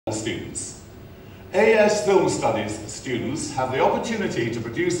Students. AS Film Studies students have the opportunity to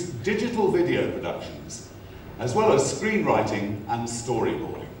produce digital video productions, as well as screenwriting and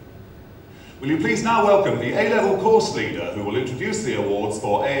storyboarding. Will you please now welcome the A-level course leader who will introduce the awards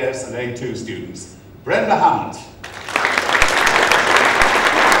for AS and A2 students, Brenda Hammond.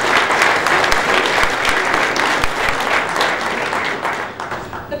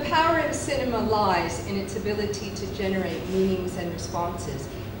 The power of cinema lies in its ability to generate meanings and responses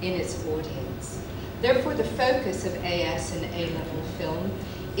in its audience. Therefore, the focus of AS and A-level film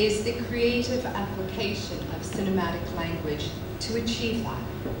is the creative application of cinematic language to achieve that.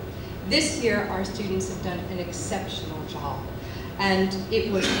 This year, our students have done an exceptional job, and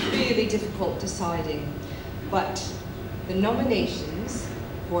it was really difficult deciding, but the nominations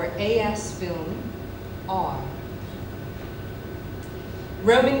for AS film are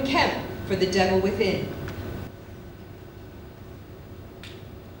Roman Kemp for The Devil Within,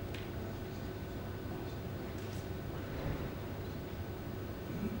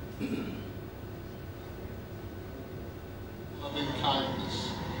 loving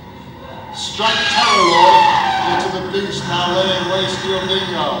kindness. Strike terror, Lord, into the beast now laying waste your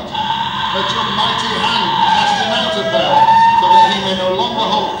vineyard. Let your mighty hand cast him out of there, so that he may no longer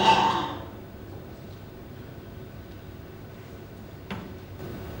hold captive.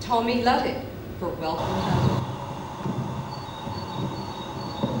 Tommy Luddick for Welcome Home,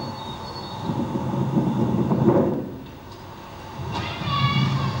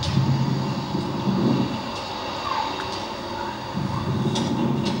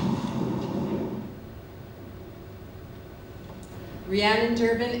 Rhiannon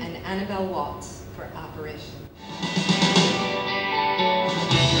Durbin and Annabelle Watts for Apparition.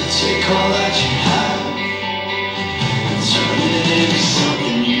 Take all that you have and turn it into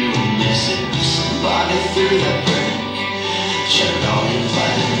something you miss it. Somebody through that break, check all your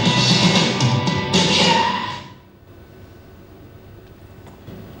vitamins.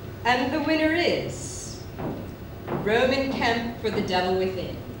 And the winner is Roman Kemp for The Devil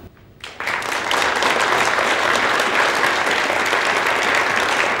Within.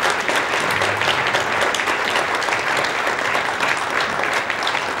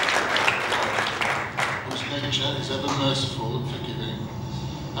 Nature is ever merciful and forgiving.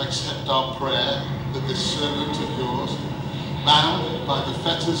 Accept our prayer that this servant of yours, bound by the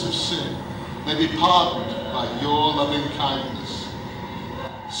fetters of sin, may be pardoned by your loving kindness.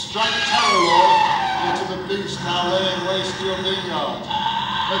 Strike terror, Lord, into the beast now laying waste your vineyard.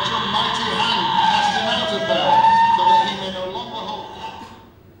 Let your mighty hand cast him out of there, so that he may no longer hold captive.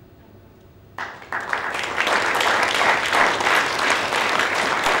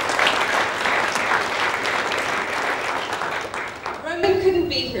 Roman couldn't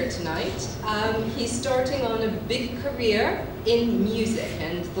be here tonight. He's starting on a big career in music,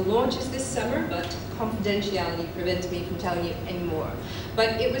 and the launch is this summer, but confidentiality prevents me from telling you any more.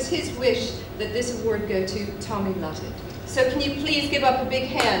 But it was his wish that this award go to Tommy Luddick. So can you please give up a big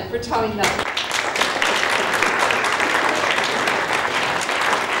hand for Tommy Luddick?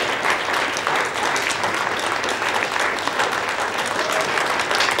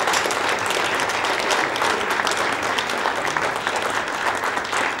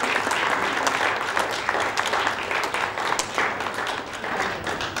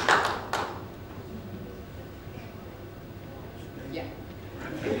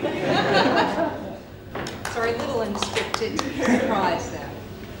 Sorry, a little unscripted surprise there.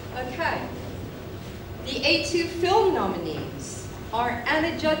 Okay. The A2 film nominees are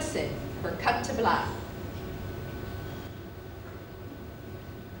Anna Judson for Cut to Black,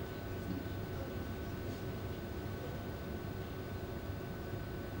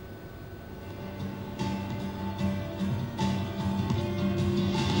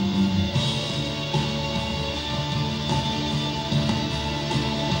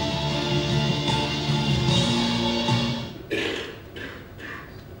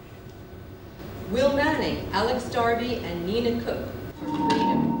 Will Manning, Alex Darby, and Nina Cook for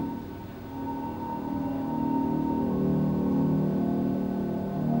Freedom.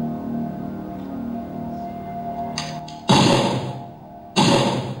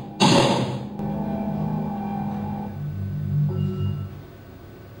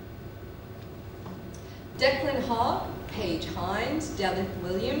 Declan Hogg, Paige Hines, Delith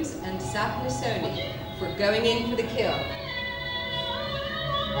Williams, and Sapna Soni for Going In for the Kill.